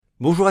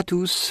Bonjour à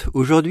tous,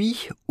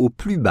 aujourd'hui au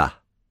plus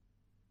bas.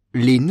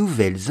 Les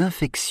nouvelles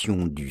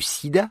infections du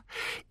sida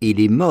et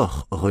les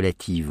morts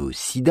relatives au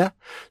sida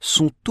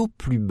sont au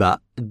plus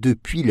bas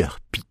depuis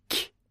leur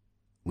pic.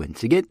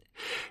 Once again,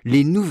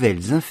 les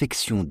nouvelles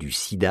infections du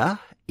sida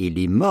et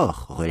les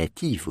morts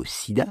relatives au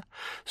sida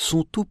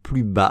sont au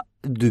plus bas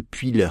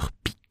depuis leur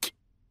pic.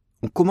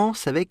 On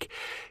commence avec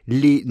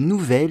les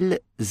nouvelles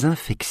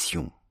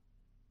infections.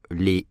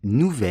 Les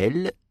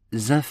nouvelles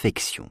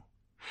infections.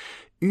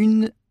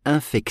 Une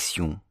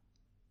infection.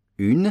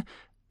 Une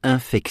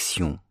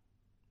infection.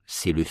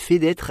 C'est le fait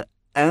d'être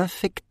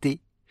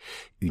infecté.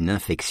 Une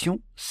infection,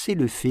 c'est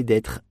le fait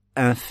d'être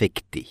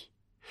infecté.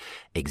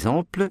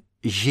 Exemple,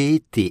 j'ai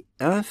été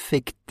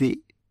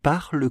infecté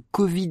par le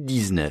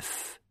Covid-19.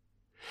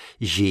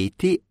 J'ai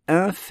été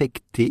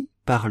infecté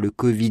par le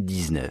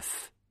Covid-19.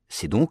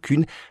 C'est donc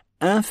une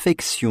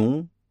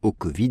infection au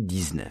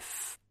Covid-19.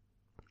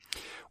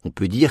 On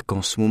peut dire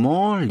qu'en ce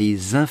moment,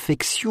 les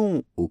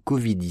infections au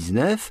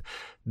Covid-19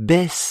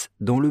 baissent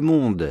dans le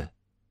monde.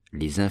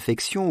 Les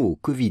infections au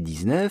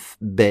Covid-19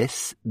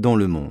 baissent dans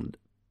le monde.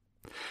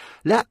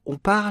 Là, on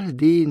parle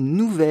des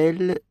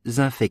nouvelles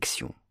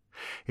infections.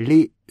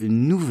 Les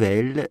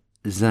nouvelles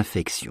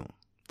infections.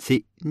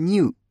 C'est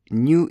new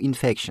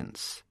infections.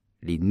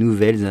 Les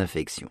nouvelles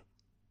infections.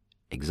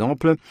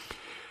 Exemple,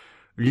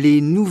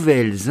 les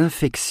nouvelles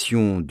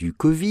infections du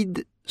Covid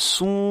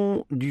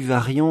sont du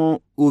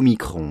variant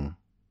Omicron.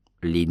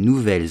 Les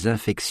nouvelles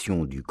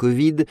infections du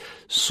Covid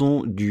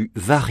sont du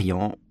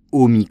variant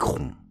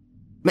Omicron.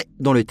 Mais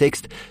dans le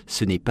texte,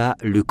 ce n'est pas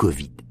le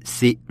Covid,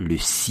 c'est le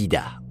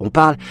sida. On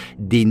parle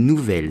des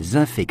nouvelles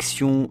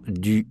infections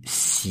du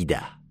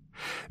sida.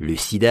 Le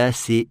sida,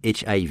 c'est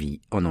HIV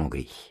en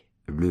anglais.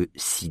 Le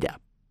sida.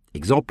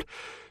 Exemple,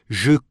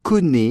 je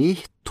connais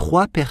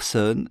 3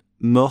 personnes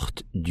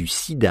mortes du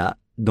sida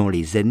dans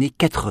les années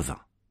 80.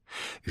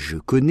 Je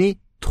connais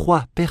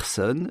 3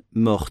 personnes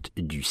mortes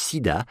du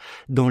sida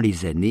dans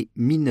les années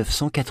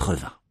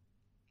 1980.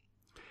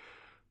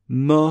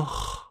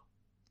 Mort,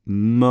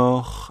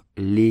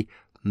 les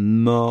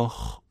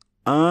morts,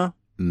 un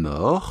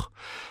mort.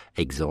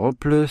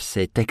 Exemple,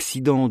 cet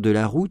accident de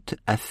la route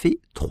a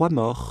fait 3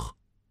 morts.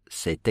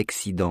 Cet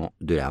accident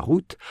de la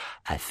route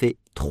a fait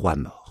 3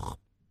 morts.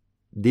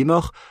 Des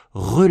morts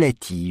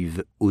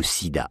relatives au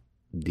sida.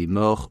 Des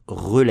morts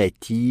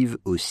relatives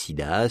au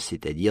sida,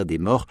 c'est-à-dire des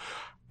morts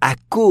à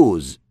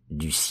cause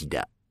du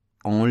sida,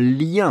 en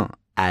lien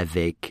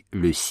avec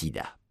le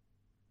sida.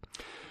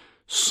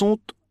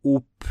 Sont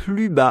au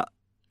plus bas,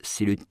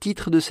 c'est le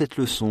titre de cette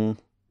leçon,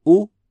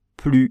 au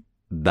plus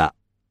bas,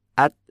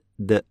 at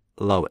the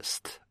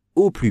lowest,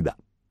 au plus bas.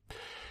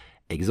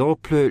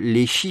 Exemple,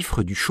 les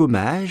chiffres du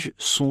chômage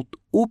sont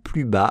au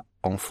plus bas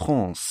en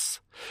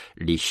France.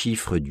 Les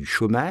chiffres du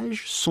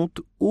chômage sont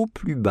au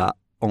plus bas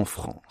en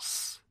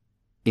France.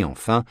 Et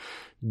enfin,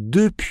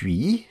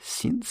 depuis,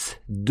 since,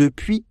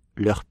 depuis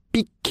leur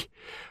pic.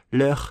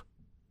 Leur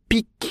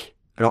pic.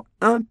 Alors,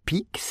 un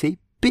pic, c'est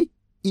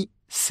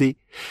P-I-C.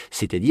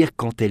 C'est-à-dire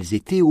quand elles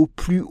étaient au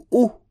plus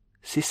haut.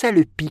 C'est ça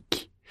le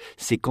pic.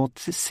 C'est quand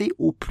c'est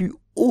au plus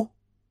haut.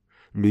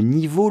 Le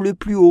niveau le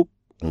plus haut.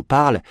 On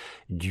parle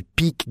du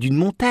pic d'une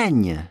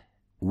montagne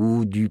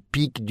ou du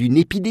pic d'une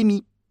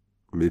épidémie.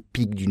 Le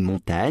pic d'une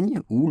montagne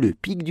ou le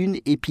pic d'une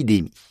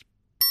épidémie.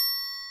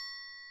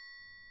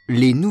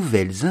 Les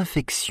nouvelles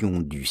infections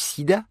du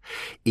sida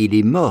et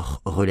les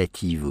morts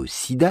relatives au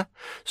sida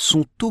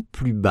sont au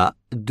plus bas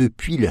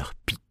depuis leur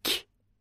pic.